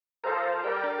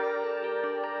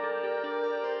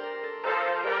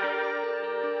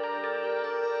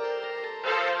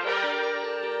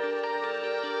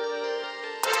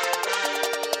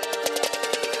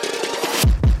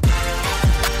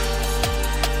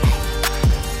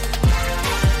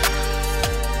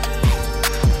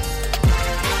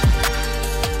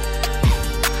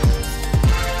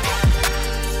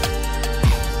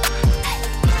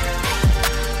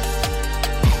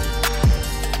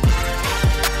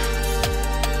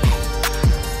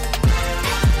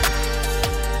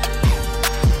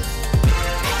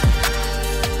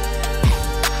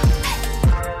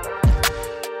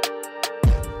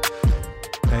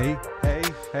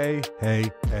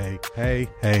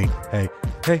Hey,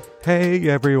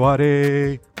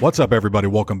 everybody. What's up, everybody?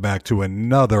 Welcome back to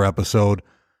another episode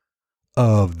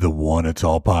of the One It's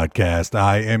All podcast.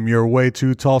 I am your way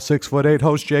too tall 6'8"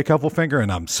 host, Jake Heffelfinger,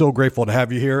 and I'm so grateful to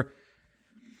have you here.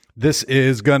 This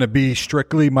is going to be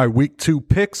strictly my week 2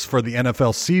 picks for the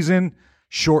NFL season.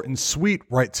 Short and sweet,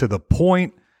 right to the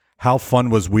point. How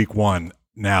fun was week 1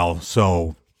 now?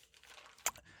 So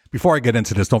before I get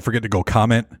into this, don't forget to go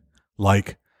comment,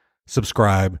 like,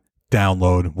 subscribe,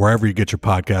 download, wherever you get your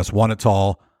podcast. One It's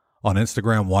All on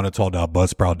Instagram,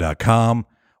 oneitall.buzzsprout.com.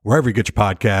 Wherever you get your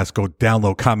podcast, go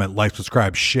download, comment, like,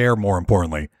 subscribe, share, more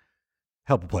importantly.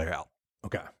 Help a player out.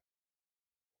 Okay.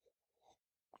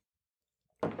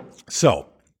 So,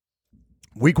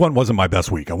 week 1 wasn't my best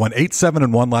week. I went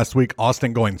 8-7-1 last week.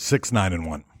 Austin going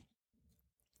 6-9-1. A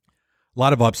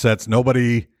lot of upsets.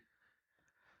 Nobody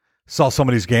saw some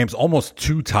of these games. Almost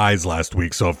 2 ties last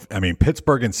week. So,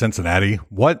 Pittsburgh and Cincinnati,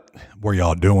 what were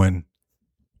y'all doing?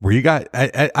 Were you guys?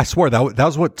 I swear that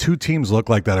was what 2 teams look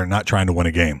like that are not trying to win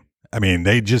a game. I mean,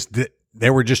 they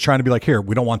were just trying to be like, here,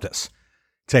 we don't want this.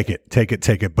 Take it.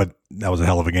 But that was a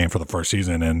hell of a game for the first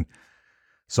season, and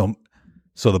so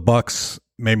the Bucks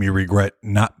made me regret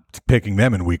not picking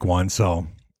them in week 1. So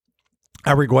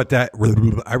I regret that.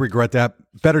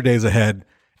 Better days ahead.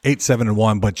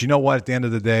 8-7-1. But you know what? At the end of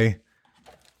the day,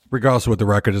 regardless of what the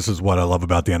record, this is what I love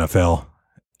about the NFL.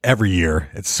 Every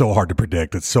year, it's so hard to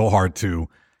predict. It's so hard to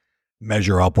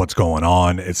measure up what's going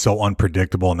on. It's so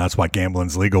unpredictable, and that's why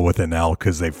gambling's legal with it now,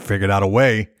 because they've figured out a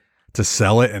way to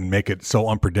sell it and make it so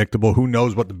unpredictable. Who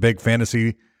knows what the big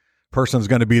fantasy person's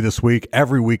going to be this week?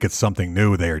 Every week it's something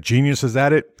new. They are geniuses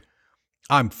at it.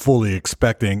 I'm fully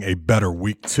expecting a better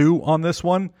week 2 on this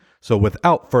one. So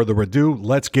without further ado,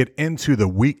 let's get into the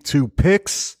week 2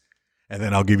 picks, and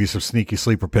then I'll give you some sneaky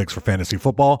sleeper picks for fantasy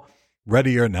football.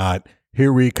 Ready or not,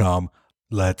 here we come.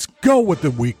 Let's go with the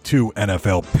week 2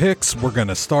 NFL picks. We're going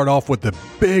to start off with the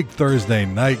big Thursday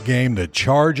night game, the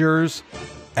Chargers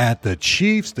at the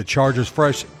Chiefs. The Chargers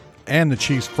fresh and the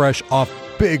Chiefs fresh off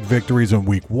big victories in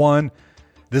week 1.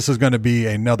 This is going to be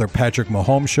another Patrick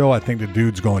Mahomes show. I think the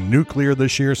dude's going nuclear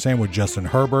this year. Same with Justin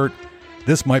Herbert.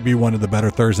 This might be one of the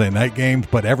better Thursday night games,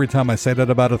 but every time I say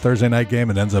that about a Thursday night game,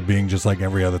 it ends up being just like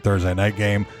every other Thursday night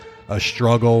game. A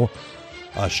struggle,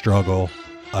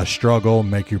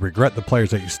 make you regret the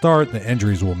players that you start. The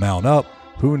injuries will mount up.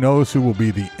 Who knows who will be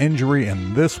the injury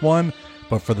in this one?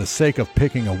 But for the sake of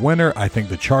picking a winner, I think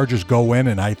the Chargers go in,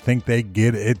 and I think they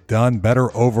get it done.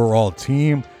 Better overall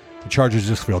team. The Chargers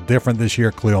just feel different this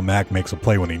year. Khalil Mack makes a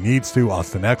play when he needs to.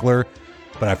 Austin Eckler.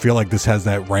 But I feel like this has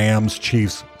that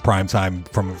Rams-Chiefs primetime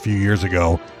from a few years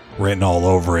ago written all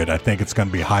over it. I think it's going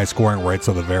to be high scoring right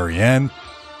to the very end.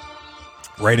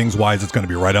 Ratings-wise, it's going to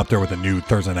be right up there with the new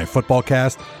Thursday Night Football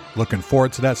cast. Looking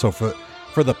forward to that. So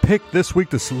for the pick this week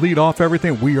to lead off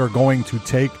everything, we are going to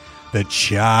take the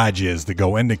Chargers to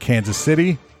go into Kansas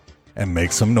City and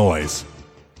make some noise.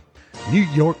 New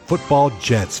York Football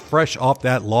Jets, fresh off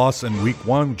that loss in week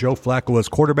 1. Joe Flacco as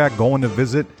quarterback, going to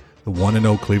visit the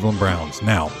 1-0 Cleveland Browns.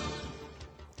 Now,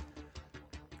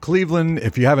 Cleveland,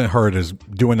 if you haven't heard, is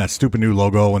doing that stupid new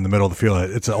logo in the middle of the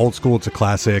field. It's an old school, it's a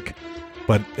classic,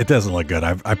 but it doesn't look good.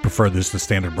 I prefer this to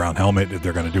standard brown helmet if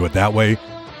they're going to do it that way.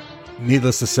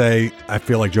 Needless to say, I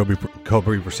feel like Jacoby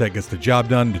Brissett gets the job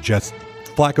done. The Jets,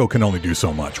 Flacco can only do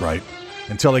so much, right?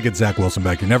 Until they get Zach Wilson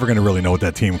back, you're never going to really know what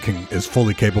that team is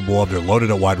fully capable of. They're loaded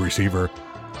at wide receiver.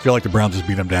 I feel like the Browns just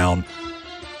beat them down.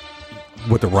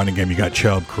 With the running game, you got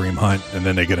Chubb, Kareem Hunt, and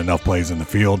then they get enough plays in the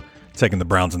field. Taking the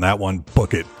Browns in that one,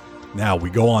 book it. Now we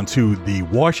go on to the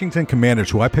Washington Commanders,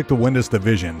 who I picked to win this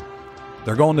division.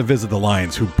 They're going to visit the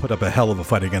Lions, who put up a hell of a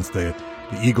fight against the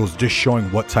Eagles, just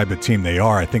showing what type of team they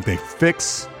are. I think they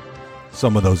fix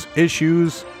some of those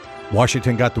issues.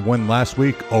 Washington got the win last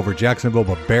week over Jacksonville,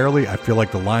 but barely. I feel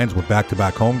like the Lions with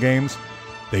back-to-back home games,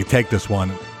 they take this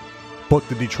one, book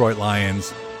the Detroit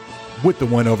Lions with the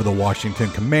win over the Washington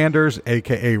Commanders,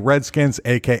 a.k.a. Redskins,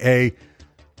 a.k.a.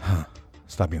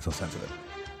 Stop being so sensitive.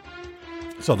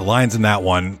 So the Lions in that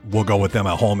one, we'll go with them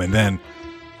at home. And then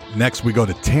next we go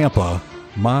to Tampa,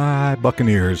 my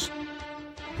Buccaneers,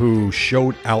 who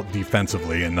showed out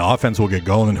defensively. And the offense will get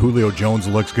going. And Julio Jones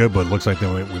looks good, but it looks like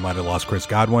we might have lost Chris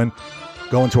Godwin.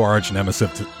 Going to our arch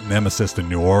nemesis, the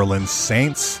New Orleans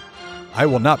Saints. I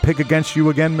will not pick against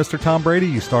you again, Mr. Tom Brady.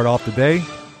 You start off the day.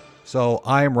 So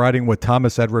I am riding with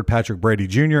Thomas Edward Patrick Brady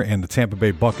Jr. and the Tampa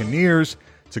Bay Buccaneers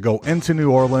to go into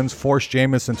New Orleans, force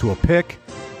Jameis into a pick,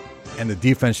 and the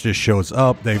defense just shows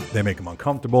up. They make him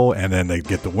uncomfortable, and then they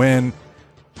get the win.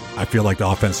 I feel like the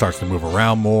offense starts to move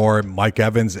around more. Mike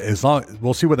Evans,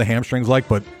 we'll see what the hamstring's like,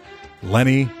 but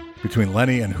Lenny between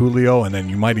Lenny and Julio, and then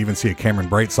you might even see a Cameron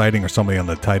Brate sighting or somebody on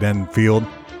the tight end field.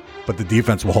 But the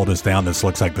defense will hold us down. This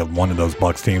looks like one of those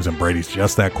Bucs teams, and Brady's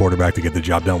just that quarterback to get the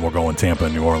job done. We're going Tampa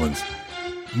and New Orleans.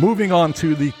 Moving on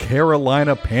to the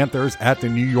Carolina Panthers at the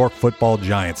New York Football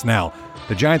Giants. Now,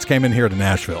 the Giants came in here to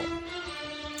Nashville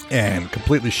and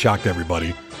completely shocked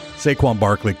everybody. Saquon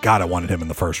Barkley, God, I wanted him in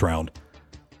the first round.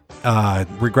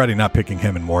 Regretting not picking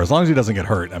him and more. As long as he doesn't get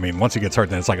hurt. I mean, once he gets hurt,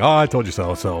 then it's like, oh, I told you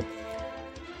so. So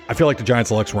I feel like the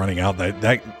Giants' luck's running out.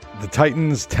 The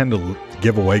Titans tend to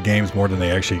give away games more than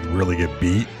they actually really get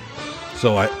beat.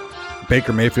 So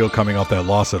Baker Mayfield coming off that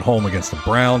loss at home against the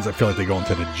Browns, I feel like they go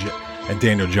into and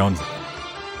Daniel Jones,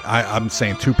 I'm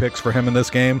saying 2 picks for him in this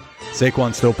game.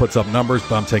 Saquon still puts up numbers,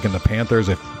 but I'm taking the Panthers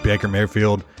if Baker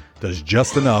Mayfield does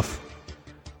just enough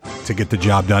to get the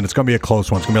job done. It's going to be a close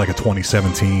one. It's going to be like a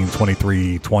 2017,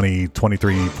 23-20,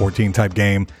 23-14 type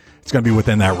game. It's going to be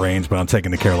within that range, but I'm taking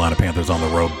the Carolina Panthers on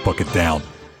the road. Book it down.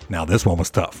 Now, this one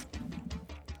was tough.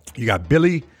 You got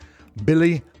Billy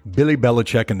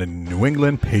Belichick and the New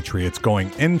England Patriots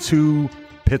going into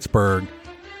Pittsburgh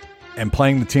and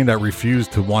playing the team that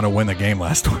refused to want to win the game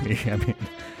last week. I mean,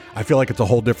 I feel like it's a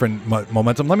whole different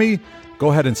momentum. Let me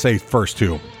go ahead and say first,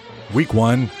 too. Week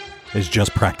 1 is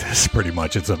just practice, pretty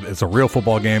much. It's a real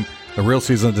football game. The real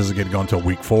season doesn't get going until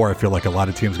week 4. I feel like a lot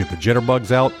of teams get the jitterbugs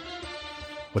out.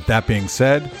 With that being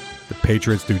said, the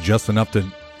Patriots do just enough to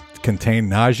contain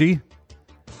Najee,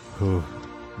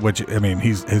 which, I mean,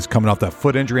 he's coming off that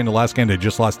foot injury in the last game. They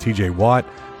just lost TJ Watt,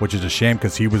 which is a shame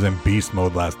because he was in beast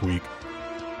mode last week.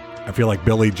 I feel like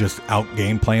Billy just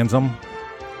out-game plans them.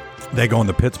 They go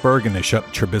into Pittsburgh and they shut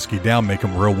Trubisky down, make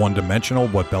him real one-dimensional,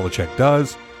 what Belichick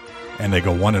does. And they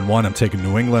go 1-1. I'm taking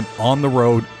New England on the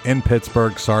road in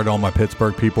Pittsburgh. Sorry to all my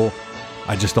Pittsburgh people.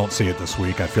 I just don't see it this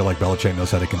week. I feel like Belichick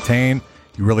knows how to contain.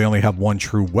 You really only have one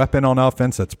true weapon on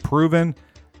offense that's proven.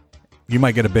 You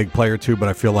might get a big player too, but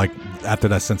I feel like after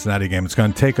that Cincinnati game, it's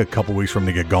going to take a couple weeks for them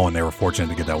to get going. They were fortunate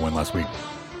to get that win last week.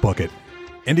 Book it.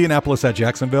 Indianapolis at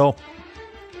Jacksonville.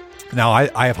 Now,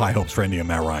 I have high hopes for Indy and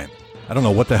Matt Ryan. I don't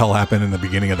know what the hell happened in the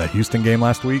beginning of that Houston game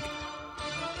last week,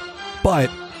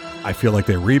 but I feel like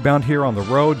they rebound here on the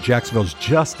road. Jacksonville's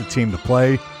just a team to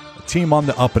play, a team on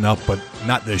the up and up, but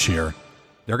not this year.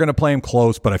 They're going to play them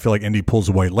close, but I feel like Indy pulls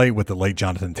away late with the late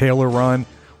Jonathan Taylor run.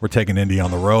 We're taking Indy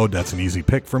on the road. That's an easy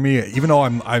pick for me, even though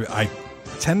I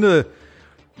tend to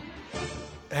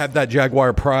have that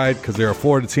Jaguar pride because they're a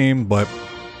Florida team, but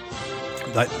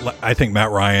I think Matt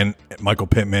Ryan, Michael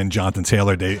Pittman, Jonathan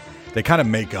Taylor, they kind of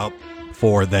make up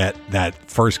for that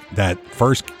first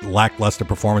lackluster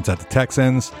performance at the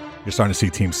Texans. You're starting to see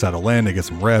teams settle in. They get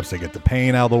some reps. They get the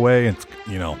pain out of the way. And,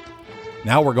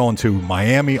 now we're going to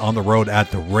Miami on the road at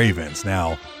the Ravens.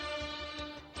 Now,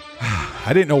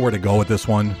 I didn't know where to go with this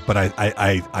one, but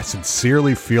I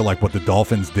sincerely feel like what the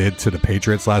Dolphins did to the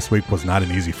Patriots last week was not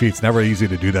an easy feat. It's never easy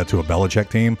to do that to a Belichick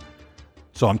team.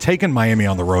 So I'm taking Miami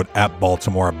on the road at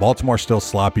Baltimore. Baltimore's still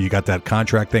sloppy. You got that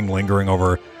contract thing lingering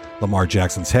over Lamar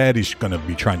Jackson's head. He's going to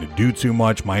be trying to do too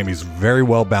much. Miami's very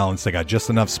well balanced. They got just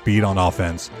enough speed on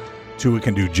offense. Tua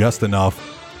can do just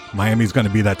enough. Miami's going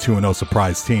to be that 2-0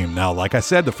 surprise team. Now, like I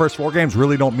said, the first 4 games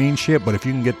really don't mean shit, but if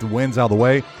you can get the wins out of the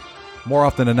way, more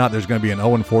often than not, there's going to be an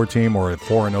 0-4 team or a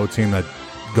 4-0 team that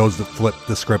goes to flip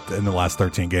the script in the last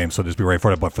 13 games. So just be ready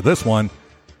for it. But for this one,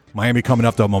 Miami coming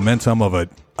up to a momentum of an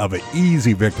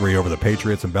easy victory over the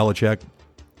Patriots and Belichick.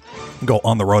 Go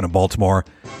on the road in Baltimore,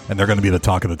 and they're going to be the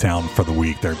talk of the town for the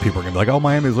week. People are going to be like, "Oh,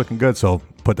 Miami's looking good," so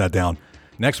put that down.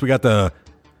 Next, we got the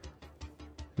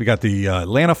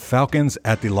Atlanta Falcons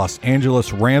at the Los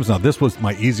Angeles Rams. Now, this was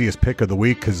my easiest pick of the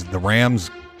week because the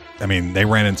Rams, I mean, they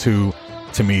ran into,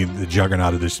 to me, the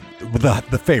juggernaut of this,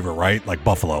 the favorite, right? Like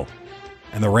Buffalo,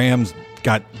 and the Rams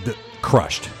got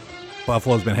crushed.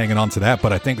 Buffalo's been hanging on to that,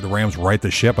 but I think the Rams right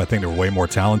the ship. I think they're way more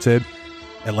talented.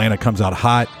 Atlanta comes out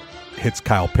hot, hits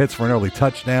Kyle Pitts for an early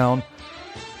touchdown.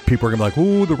 People are going to be like,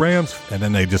 ooh, the Rams. And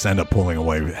then they just end up pulling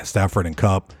away Stafford and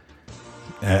Kupp.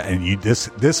 And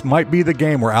this might be the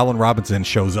game where Allen Robinson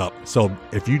shows up. So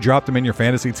if you dropped him in your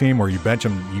fantasy team or you bench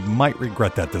him, you might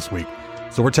regret that this week.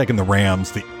 So we're taking the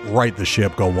Rams to right the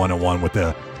ship, go 1-1 with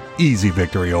the easy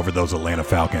victory over those Atlanta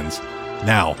Falcons.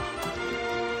 Now,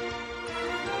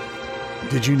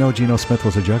 did you know Geno Smith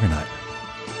was a juggernaut?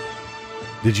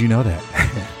 Did you know that?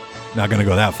 Not going to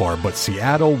go that far, but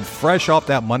Seattle, fresh off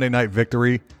that Monday night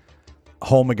victory,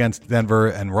 home against Denver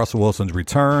and Russell Wilson's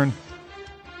return,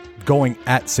 going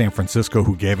at San Francisco,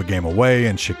 who gave a game away,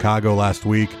 and Chicago last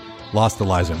week, lost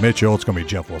Elijah Mitchell. It's going to be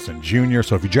Jeff Wilson Jr.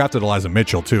 So if you drafted Elijah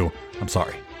Mitchell too, I'm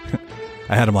sorry.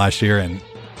 I had him last year, and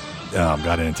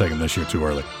I didn't take him this year too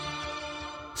early.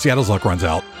 Seattle's luck runs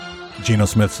out. Geno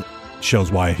Smith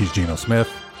shows why he's Geno Smith.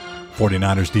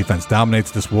 49ers defense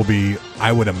dominates. This will be,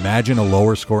 I would imagine, a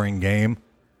lower scoring game.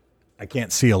 I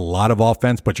can't see a lot of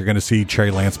offense, but you're going to see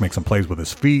Trey Lance make some plays with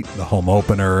his feet. The home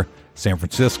opener, San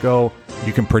Francisco.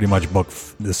 You can pretty much book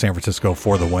the San Francisco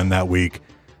for the win that week.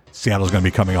 Seattle's going to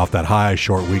be coming off that high,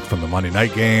 short week from the Monday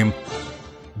night game.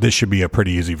 This should be a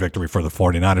pretty easy victory for the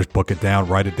 49ers. Book it down,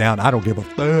 write it down. I don't give a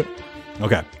fuck.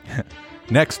 Okay.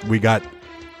 Next, we got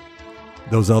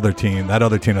that other team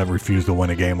that refused to win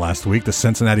a game last week, the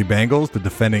Cincinnati Bengals, the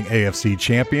defending AFC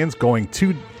champions, going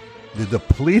to the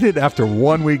depleted after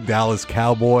 1 week Dallas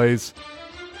Cowboys.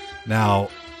 Now,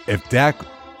 if Dak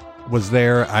was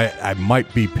there, I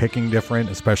might be picking different,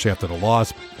 especially after the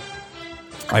loss.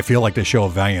 I feel like they show a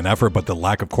valiant effort, but the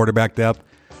lack of quarterback depth,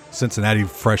 Cincinnati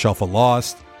fresh off a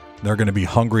loss, they're going to be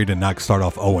hungry to not start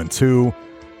off 0-2.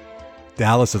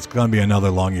 Dallas, it's going to be another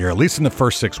long year, at least in the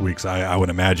first 6 weeks, I would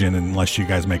imagine, unless you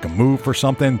guys make a move for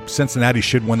something. Cincinnati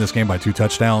should win this game by 2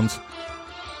 touchdowns.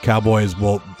 Cowboys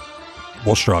will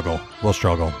struggle. We'll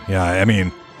struggle. Yeah, I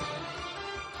mean,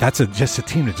 that's just a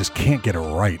team that just can't get it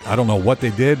right. I don't know what they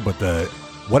did, but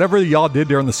whatever y'all did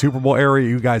during the Super Bowl era,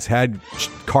 you guys had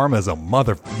karma as a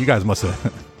mother. You guys must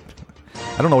have.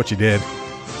 I don't know what you did,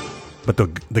 but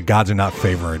the gods are not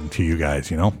favoring to you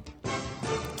guys, you know?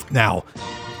 Now,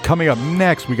 coming up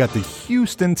next, we got the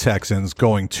Houston Texans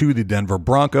going to the Denver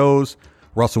Broncos.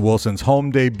 Russell Wilson's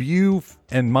home debut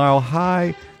in Mile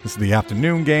High. This is the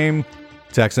afternoon game.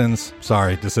 Texans,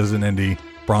 sorry, this isn't Indy.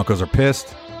 Broncos are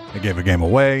pissed. They gave a game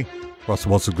away.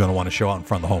 Russell Wilson's going to want to show out in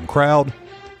front of the home crowd.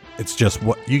 It's just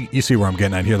what you see where I'm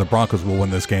getting at here. The Broncos will win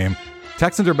this game.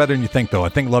 Texans are better than you think, though. I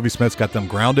think Lovie Smith's got them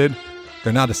grounded.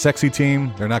 They're not a sexy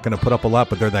team. They're not going to put up a lot,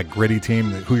 but they're that gritty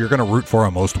team who you're going to root for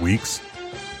on most weeks.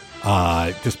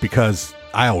 Just because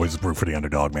I always root for the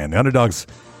underdog, man. The underdog's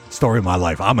story of my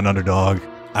life. I'm an underdog.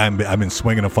 I've been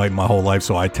swinging and fighting my whole life,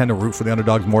 so I tend to root for the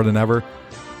underdogs more than ever.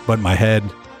 But my head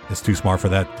is too smart for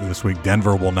that this week.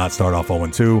 Denver will not start off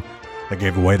 0-2. They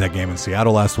gave away that game in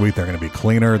Seattle last week. They're going to be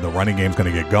cleaner. The running game's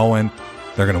going to get going.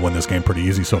 They're going to win this game pretty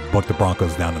easy, so book the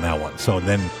Broncos down in that one. So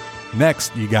then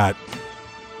next, you got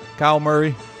Kyle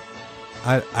Murray.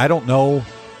 I don't know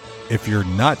if you're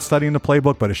not studying the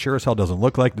playbook, but it sure as hell doesn't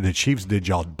look like the Chiefs did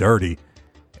y'all dirty.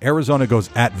 Arizona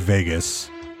goes at Vegas.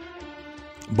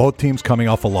 Both teams coming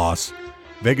off a loss.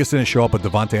 Vegas didn't show up, but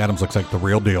Devontae Adams looks like the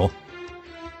real deal.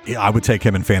 I would take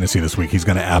him in fantasy this week. He's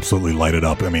going to absolutely light it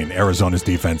up. I mean, Arizona's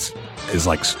defense is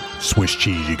like Swiss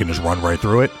cheese. You can just run right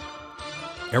through it.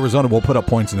 Arizona will put up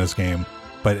points in this game,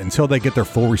 but until they get their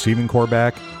full receiving core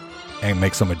back and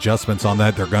make some adjustments on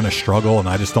that, they're going to struggle, and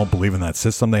I just don't believe in that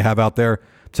system they have out there.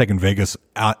 I'm taking Vegas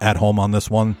out at home on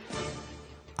this one.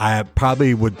 I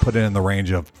probably would put it in the range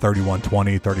of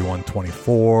 31-20,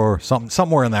 31-24,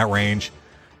 somewhere in that range.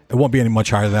 It won't be any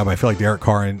much higher than that, but I feel like Derek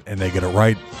Carr and they get it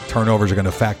right. Turnovers are going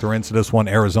to factor into this one.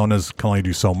 Arizona's can only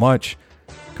do so much.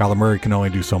 Kyler Murray can only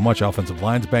do so much. Offensive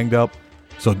line's banged up.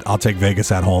 So I'll take Vegas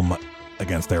at home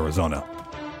against Arizona.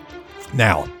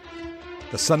 Now,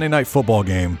 the Sunday night football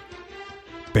game,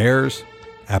 Bears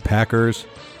at Packers.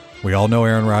 We all know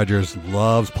Aaron Rodgers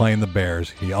loves playing the Bears.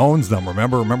 He owns them.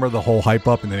 Remember the whole hype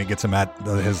up, and then he gets them at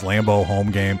his Lambeau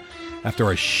home game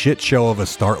after a shit show of a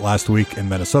start last week in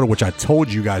Minnesota, which I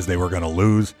told you guys they were going to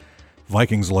lose.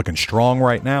 Vikings looking strong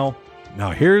right now. Now,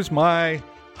 here's my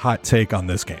hot take on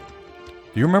this game.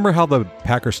 Do you remember how the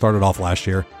Packers started off last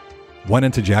year? Went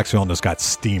into Jacksonville and just got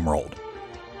steamrolled.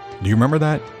 Do you remember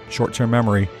that? Short-term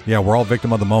memory. Yeah, we're all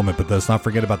victim of the moment, but let's not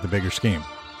forget about the bigger scheme.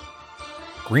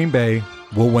 Green Bay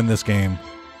will win this game.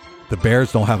 The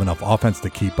Bears don't have enough offense to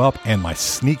keep up, and my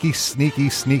sneaky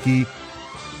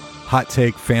hot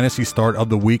take fantasy start of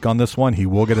the week on this one, he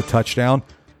will get a touchdown.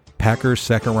 Packers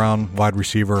second round wide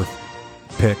receiver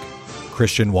pick,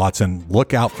 Christian Watson.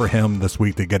 Look out for him this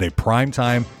week to get a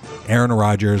primetime Aaron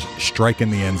Rodgers strike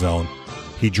in the end zone.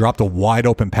 He dropped a wide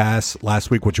open pass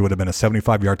last week, which would have been a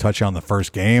 75-yard touchdown in the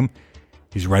first game.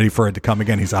 He's ready for it to come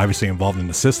again. He's obviously involved in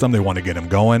the system. They want to get him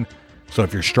going. So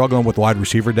if you're struggling with wide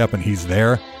receiver depth and he's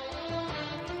there,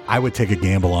 I would take a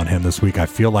gamble on him this week. I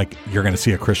feel like you're going to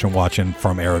see a Christian Watson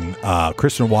from Aaron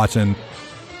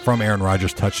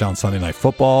Rodgers touchdown Sunday Night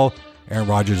Football. Aaron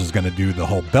Rodgers is going to do the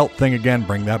whole belt thing again,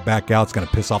 bring that back out. It's going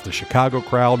to piss off the Chicago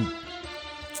crowd.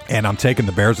 And I'm taking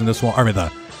the Bears in this one. I mean,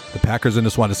 the Packers in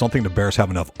this one. I just don't think the Bears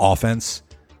have enough offense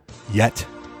yet,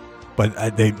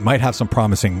 but they might have some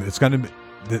promising. It's going to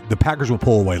the Packers will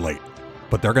pull away late,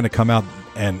 but they're going to come out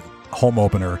and home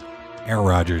opener. Aaron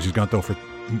Rodgers, he's going to throw for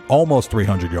almost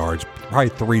 300 yards, probably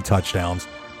 3 touchdowns.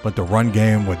 But the run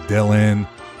game with Dillon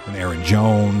and Aaron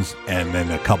Jones, and then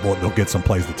a couple, they'll get some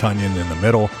plays to Tunyon in the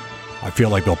middle. I feel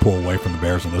like they'll pull away from the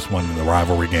Bears in this one in the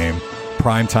rivalry game.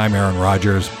 Primetime Aaron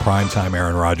Rodgers, primetime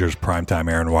Aaron Rodgers,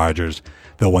 primetime Aaron Rodgers.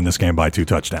 They'll win this game by 2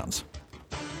 touchdowns.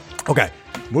 Okay,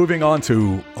 moving on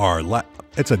to our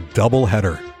it's a double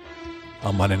header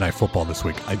on Monday Night Football this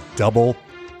week. A double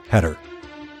header.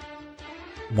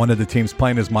 One of the teams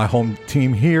playing is my home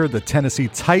team here, the Tennessee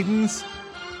Titans.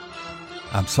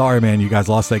 I'm sorry, man. You guys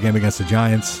lost that game against the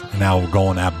Giants, and now we're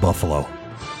going at Buffalo.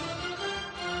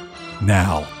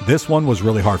 Now, this one was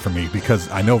really hard for me because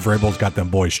I know Vrabel's got them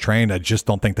boys trained. I just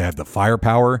don't think they have the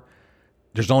firepower.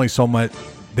 There's only so much.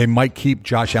 They might keep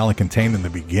Josh Allen contained in the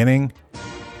beginning,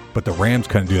 but the Rams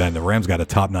couldn't do that, and the Rams got a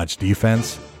top-notch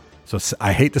defense. So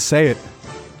I hate to say it.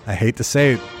 I think it's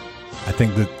a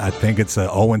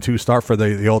 0-2 start for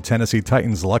the old Tennessee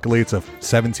Titans. Luckily, it's a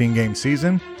 17-game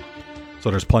season, so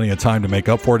there's plenty of time to make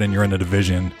up for it, and you're in a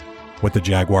division with the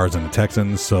Jaguars and the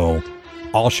Texans, so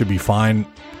all should be fine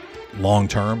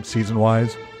long-term,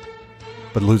 season-wise.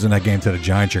 But losing that game to the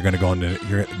Giants, you're going to go into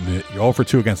you're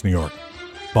 0-2 against New York.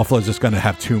 Buffalo's just going to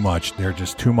have too much. They're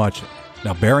just too much.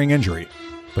 Now, bearing injury,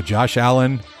 but Josh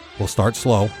Allen will start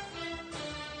slow.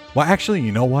 Well, actually,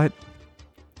 you know what?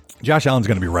 Josh Allen's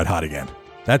going to be red hot again.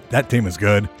 That team is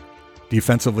good.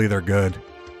 Defensively, they're good.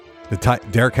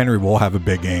 Derrick Henry will have a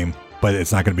big game, but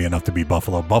it's not going to be enough to beat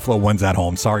Buffalo. Buffalo wins at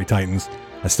home. Sorry, Titans.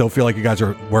 I still feel like you guys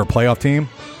were a playoff team,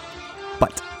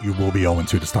 but you will be 0-2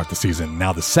 to start the season.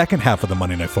 Now, the second half of the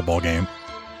Monday Night Football game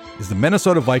is the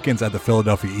Minnesota Vikings at the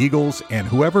Philadelphia Eagles, and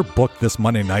whoever booked this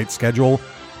Monday night schedule,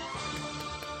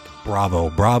 bravo,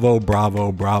 bravo,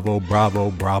 bravo, bravo,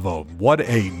 bravo, bravo. What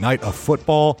a night of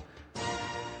football.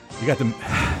 You got them.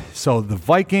 So the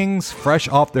Vikings, fresh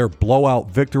off their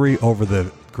blowout victory over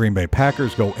the Green Bay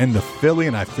Packers, go into Philly,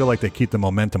 and I feel like they keep the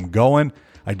momentum going.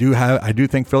 I do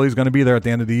think Philly's going to be there at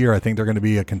the end of the year. I think they're going to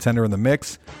be a contender in the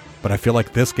mix. But I feel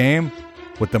like this game,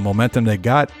 with the momentum they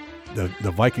got,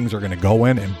 the Vikings are going to go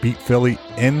in and beat Philly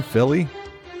in Philly.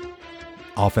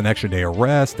 Off an extra day of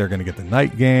rest. They're going to get the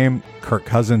night game. Kirk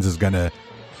Cousins is going to,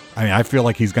 I feel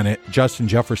like he's going to, Justin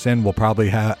Jefferson will probably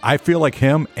have, I feel like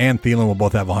him and Thielen will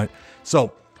both have 100.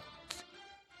 So,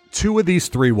 2 of these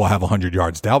 3 will have 100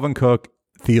 yards. Dalvin Cook,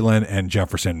 Thielen, and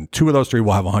Jefferson. 2 of those 3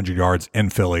 will have 100 yards in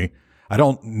Philly. I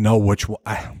don't know which one.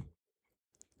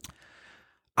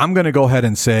 I'm going to go ahead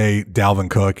and say Dalvin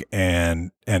Cook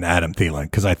and Adam Thielen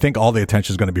because I think all the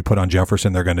attention is going to be put on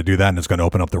Jefferson. They're going to do that, and it's going to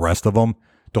open up the rest of them.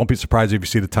 Don't be surprised if you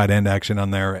see the tight end action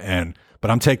on there.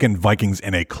 But I'm taking Vikings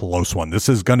in a close one. This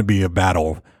is going to be a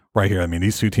battle right here. I mean,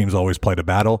 these 2 teams always played a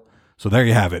battle. So there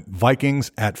you have it.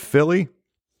 Vikings at Philly.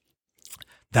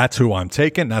 That's who I'm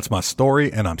taking. That's my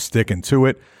story, and I'm sticking to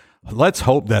it. Let's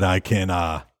hope that I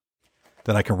can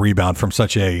rebound from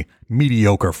such a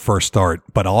mediocre first start.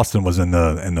 But Austin was in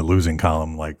the losing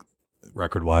column, like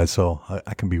record wise, so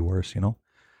I can be worse. You know.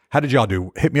 How did y'all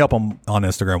do? Hit me up on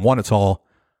Instagram. One it's all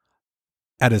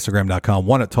at Instagram.com.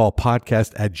 One it's all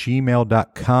podcast at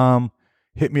gmail.com.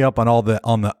 Hit me up on all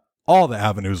the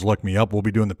avenues. Look me up. We'll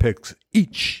be doing the picks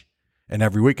each and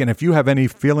every week. And if you have any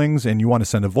feelings and you want to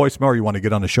send a voicemail or you want to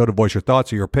get on the show to voice your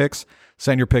thoughts or your picks,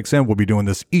 send your picks in. We'll be doing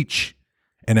this each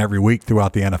and every week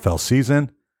throughout the NFL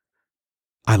season.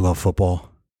 I love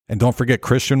football. And don't forget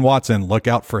Christian Watson. Look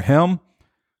out for him.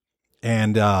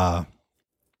 And I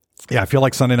feel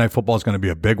like Sunday Night Football is going to be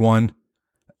a big one.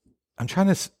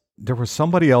 There was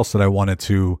somebody else that I wanted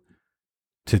to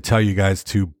tell you guys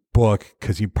to book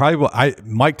because he probably will.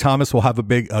 Mike Thomas will have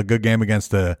a good game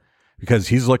because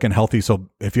he's looking healthy. So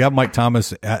if you have Mike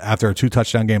Thomas after a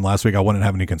 2-touchdown game last week, I wouldn't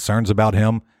have any concerns about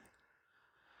him.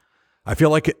 I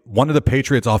feel like one of the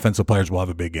Patriots offensive players will have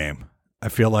a big game. I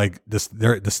feel like the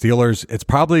Steelers, it's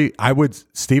probably,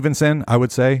 Stevenson, I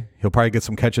would say. He'll probably get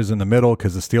some catches in the middle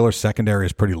because the Steelers secondary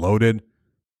is pretty loaded.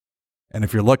 And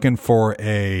if you're looking for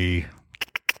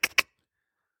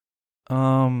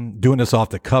doing this off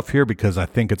the cuff here because I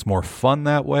think it's more fun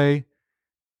that way.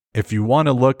 If you want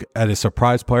to look at a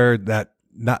surprise player that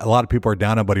not a lot of people are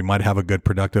down on, but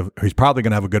he's probably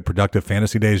going to have a good productive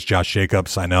fantasy days. Josh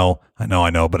Jacobs, I know,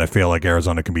 but I feel like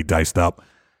Arizona can be diced up,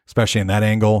 especially in that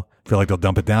angle. I feel like they'll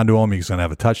dump it down to him. He's going to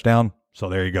have a touchdown. So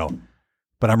there you go.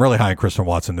 But I'm really high on Christian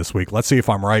Watson this week. Let's see if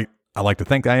I'm right. I like to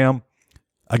think I am.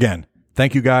 Again,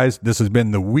 thank you guys. This has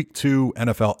been the Week 2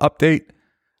 NFL update.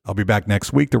 I'll be back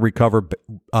next week to recover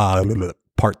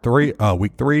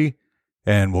Week 3.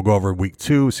 And we'll go over Week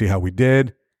 2, see how we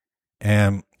did.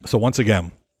 And so once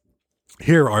again,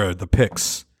 here are the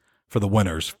picks for the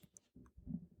winners.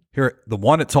 Here, the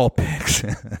one it's all picks.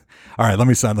 All right, let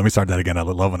me start that again. I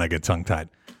love when I get tongue-tied.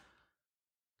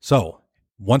 So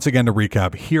once again, to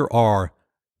recap, here are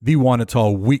the one it's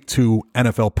all Week 2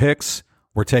 NFL picks.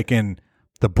 We're taking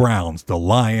the Browns, the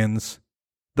Lions,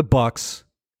 the Bucks,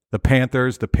 the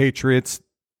Panthers, the Patriots,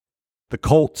 the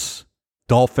Colts,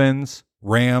 Dolphins,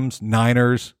 Rams,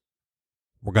 Niners.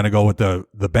 We're going to go with the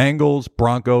Bengals,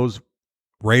 Broncos,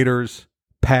 Raiders,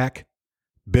 Pack,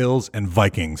 Bills, and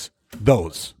Vikings.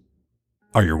 Those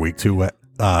are your week 2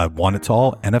 one it's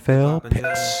all NFL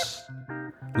picks.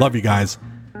 Love you guys.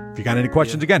 If you got any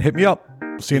questions, again, hit me up.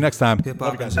 See you next time.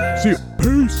 Love you guys. See you.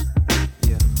 Peace.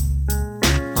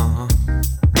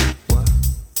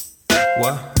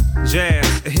 What? Jazz,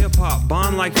 hip-hop,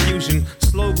 bond like fusion.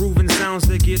 Slow grooving sounds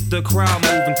that get the crowd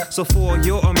moving. So for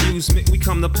your amusement, we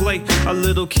come to play. A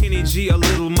little Kenny G, a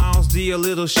little Miles D, a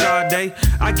little Sade.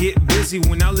 I get busy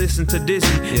when I listen to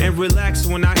Dizzy, and relax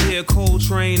when I hear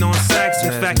Coltrane on sax.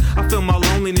 In fact, I feel my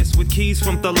loneliness with keys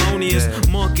from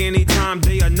Thelonious Monk. Anytime,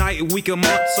 day or night, week or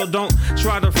month. So don't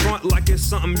try to front like it's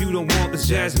something you don't want. It's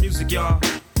jazz music, y'all.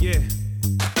 Yeah,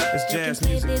 it's jazz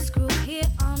music.